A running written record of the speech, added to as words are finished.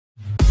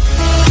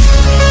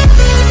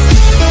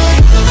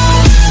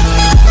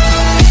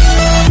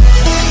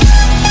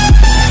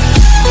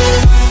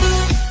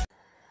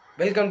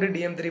Welcome to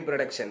DM3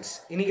 Productions.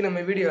 இன்னைக்கு நம்ம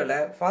வீடியோவில்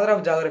ஃபாதர்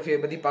ஆஃப் ஜியாகிரஃபியை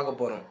பற்றி பார்க்க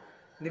போகிறோம்.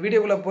 இந்த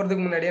வீடியோக்குள்ளே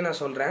போகிறதுக்கு முன்னாடியே நான்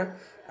சொல்கிறேன்,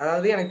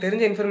 அதாவது எனக்கு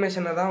தெரிஞ்ச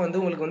இன்ஃபர்மேஷனை தான்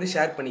உங்களுக்கு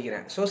ஷேர்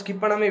பண்ணிக்கிறேன். ஸோ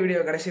ஸ்கிப் பண்ணாமல் வீடியோ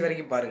கடைசி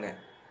வரைக்கும் பாருங்கள்.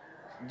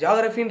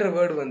 ஜியாகிரஃபின்ற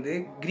வேர்டு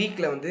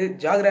க்ரீக்கில்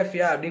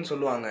ஜியாகிராஃபியா அப்படின்னு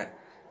சொல்லுவாங்க.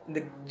 இந்த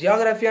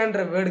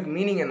ஜியாகிராஃபியான்ற வேர்டுக்கு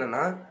மீனிங்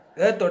என்னென்னா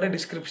எர்த்தோட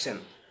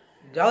டிஸ்கிரிப்ஷன்.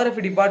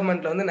 ஜியாகிரஃபி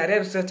டிபார்ட்மெண்ட்டில் நிறைய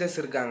ரிசர்ச்சர்ஸ்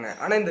இருக்காங்க.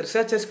 ஆனால் இந்த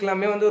ரிசர்ச்சர்ஸ்க்கு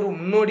எல்லாமே ஒரு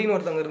முன்னோடின்னு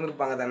ஒருத்தவங்க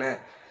இருந்திருப்பாங்க தானே.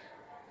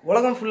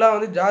 உலகம்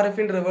ஃபுல்லாக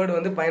ஜியாகிரஃபின்ற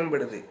வேர்டு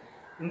பயன்படுது.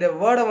 இந்த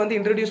வேர்டை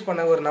இன்ட்ரடியூஸ்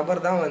பண்ண ஒரு நபர்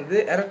தான்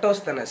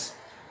எரட்டோஸ்தெனஸ்.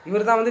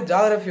 இவர் தான்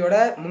ஜியாகிரஃபியோட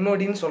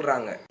முன்னோடின்னு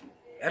சொல்கிறாங்க.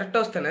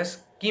 எரட்டோஸ்தெனஸ்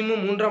கிமு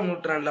 3ஆம்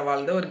நூற்றாண்டில்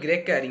வாழ்ந்த ஒரு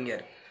கிரேக்க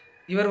அறிஞர்.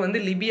 இவர்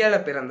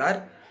லிபியாவில் பிறந்தார்.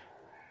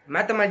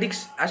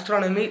 மேத்தமேட்டிக்ஸ்,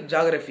 ஆஸ்ட்ரானமி,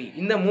 ஜியாகிரஃபி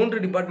இந்த 3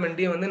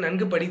 டிபார்ட்மெண்ட்டையும்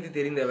நன்கு படித்து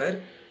தெரிந்தவர்.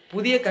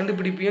 புதிய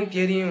கண்டுபிடிப்பையும்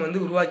தியரியும்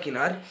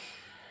உருவாக்கினார்.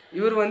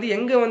 இவர்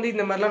எங்கே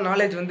இந்த மாதிரிலாம்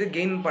நாலேஜ்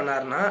கெயின்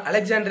பண்ணார்னா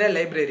அலெக்சாண்ட்ரியா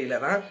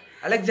லைப்ரரியில் தான்.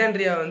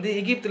 அலெக்சாண்ட்ரியா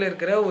எகிப்தில்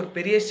இருக்கிற ஒரு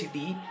பெரிய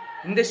சிட்டி.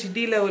 இந்த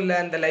சிட்டியில் உள்ள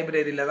அந்த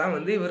லைப்ரரியில் தான்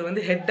இவர்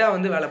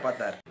ஹெட்டாக வேலை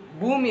பார்த்தார்.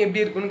 பூமி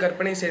எப்படி இருக்குன்னு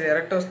கற்பனை செய்த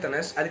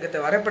எரட்டோஸ்தெனஸ் அதுக்கத்தை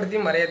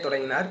வரைபடத்தையும் வரைய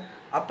தொடங்கினார்.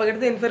 அப்போ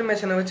எடுத்த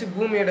இன்ஃபர்மேஷனை வச்சு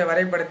பூமியோட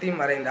வரைபடத்தையும்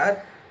வரைந்தார்.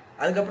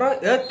 அதுக்கப்புறம்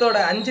எர்த்தோட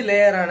 5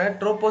 லேயரான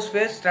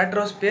troposphere,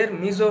 stratosphere,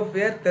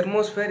 mesosphere,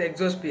 thermosphere,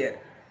 exosphere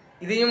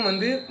இதையும்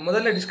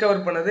முதல்ல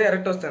டிஸ்கவர் பண்ணது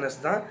எரட்டோஸ்தெனஸ்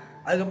தான்.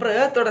 அதுக்கப்புறம்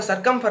எர்த்தோட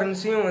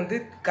சர்க்கம்ஃபரன்ஸையும்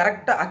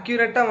கரெக்டாக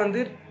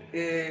அக்யூரேட்டாக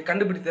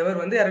கண்டுபிடித்தவர்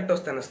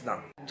எரட்டோஸ்தெனஸ்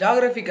தான்.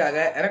 ஜியாகிரஃபிக்காக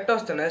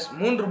எரட்டோஸ்தெனஸ்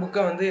 3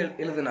 புக்கை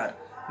எழுதினார்.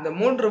 இந்த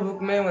 3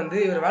 புக்குமே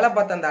இவர் வேலை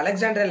பார்த்த அந்த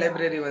அலெக்சாண்ட்ரியா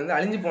லைப்ரரி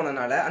அழிஞ்சு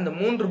போனனால அந்த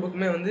 3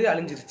 புக்குமே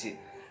அழிஞ்சிருச்சு.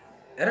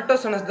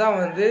 எரட்டோஸ்தெனஸ் தான்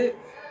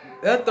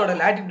எர்த்தோட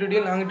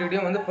லாட்டிடியூடையும்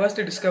லாங்கிடியூடையும்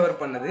ஃபர்ஸ்ட் டிஸ்கவர்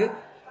பண்ணது.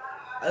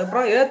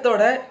 அதுக்கப்புறம்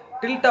எர்த்தோட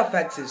டில்ட் ஆஃப்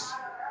ஆக்சிஸ்,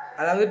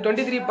 அதாவது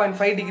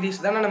 23.5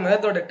 டிகிரிஸ் தானே நம்ம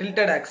எர்த்தோட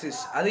டில்டட் ஆக்சிஸ்,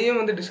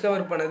 அதையும்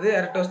டிஸ்கவர் பண்ணது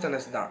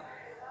எரட்டோஸ்தெனஸ் தான்.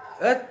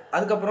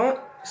 அதுக்கப்புறம்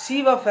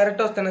சீவ் ஆஃப்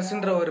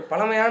எரட்டோஸ்தெனஸ்ன்ற ஒரு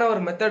பழமையான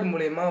ஒரு மெத்தட்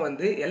மூலயமா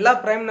எல்லா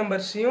ப்ரைம்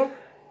நம்பர்ஸையும்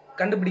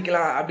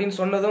கண்டுபிடிக்கலாம் அப்படின்னு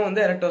சொன்னதும்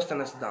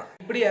எரட்டோஸ்தெனஸ் தான்.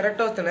 இப்படி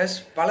எரட்டோஸ்தெனஸ்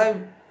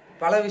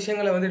பல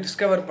விஷயங்களை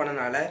டிஸ்கவர்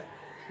பண்ணனால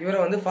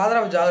இவரை ஃபாதர்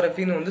ஆஃப்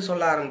ஜியாகிரஃபின்னு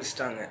சொல்ல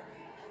ஆரம்பிச்சிட்டாங்க.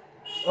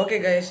 ஓகே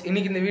கைஸ்,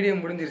 இன்னைக்கு இந்த வீடியோ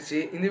முடிஞ்சிருச்சு.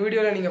 இந்த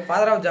வீடியோவில் நீங்கள்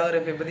ஃபாதர் ஆஃப்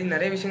ஜியாகிரஃபியை பற்றி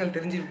நிறைய விஷயங்கள்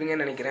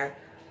தெரிஞ்சிருப்பீங்கன்னு நினைக்கிறேன்.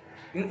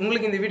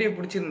 உங்களுக்கு இந்த வீடியோ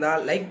பிடிச்சிருந்தா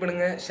லைக்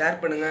பண்ணுங்கள்,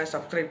 ஷேர் பண்ணுங்கள்,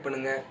 சப்ஸ்கிரைப்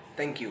பண்ணுங்கள்.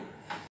 தேங்க்யூ.